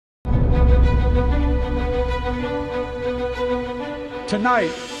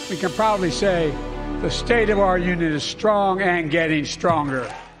Tonight, we can proudly say the state of our union is strong and getting stronger.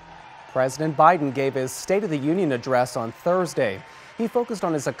 President Biden gave his State of the Union address on Thursday. He focused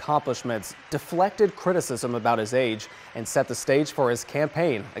on his accomplishments, deflected criticism about his age, and set the stage for his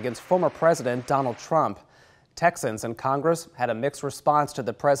campaign against former President Donald Trump. Texans in Congress had a mixed response to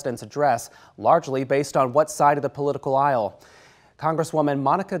the president's address, largely based on what side of the political aisle. Congresswoman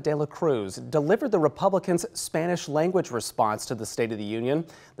Monica de la Cruz delivered the Republicans' Spanish language response to the State of the Union.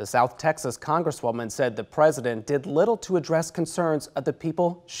 The South Texas Congresswoman said the president did little to address concerns of the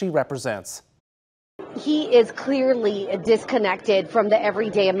people she represents. He is clearly disconnected from the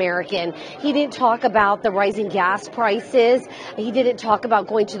everyday American. He didn't talk about the rising gas prices. He didn't talk about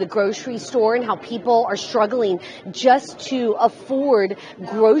going to the grocery store and how people are struggling just to afford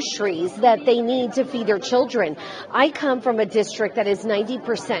groceries that they need to feed their children. I come from a district that is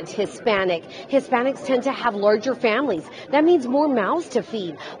 90% Hispanic. Hispanics tend to have larger families. That means more mouths to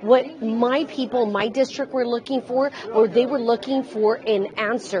feed. What my people, my district were looking for, or they were looking for an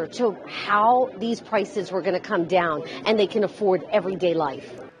answer to how these prices were going to come down and they can afford everyday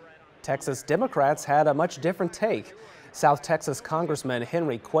life. Texas Democrats had a much different take. South Texas Congressman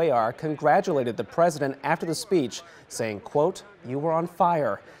Henry Cuellar congratulated the president after the speech, saying, quote, "You were on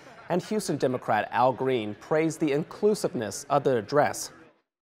fire." And Houston Democrat Al Green praised the inclusiveness of the address.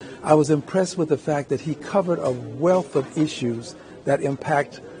 I was impressed with the fact that he covered a wealth of issues that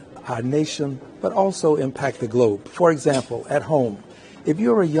impact our nation, but also impact the globe. For example, at home, if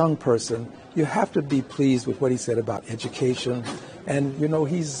you're a young person, you have to be pleased with what he said about education. And, you know,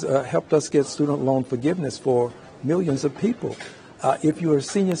 he's helped us get student loan forgiveness for millions of people. If you're a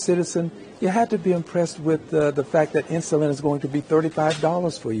senior citizen, you have to be impressed with the fact that insulin is going to be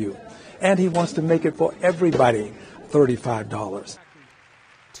 $35 for you. And he wants to make it for everybody $35.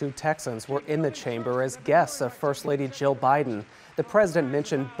 Two Texans were in the chamber as guests of First Lady Jill Biden. The president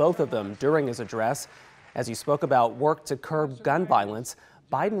mentioned both of them during his address. As he spoke about work to curb gun violence,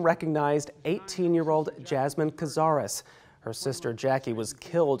 Biden recognized 18-year-old Jasmine Cazares. Her sister Jackie was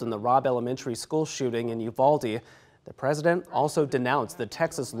killed in the Robb Elementary School shooting in Uvalde. The president also denounced the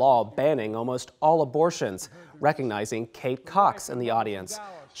Texas law banning almost all abortions, recognizing Kate Cox in the audience.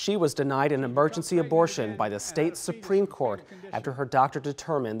 She was denied an emergency abortion by the state Supreme Court after her doctor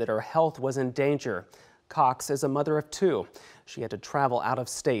determined that her health was in danger. Cox is a mother of two. She had to travel out of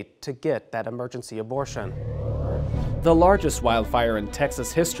state to get that emergency abortion. The largest wildfire in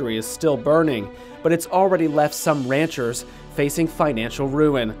Texas history is still burning, but it's already left some ranchers facing financial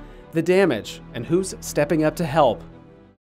ruin. The damage and who's stepping up to help.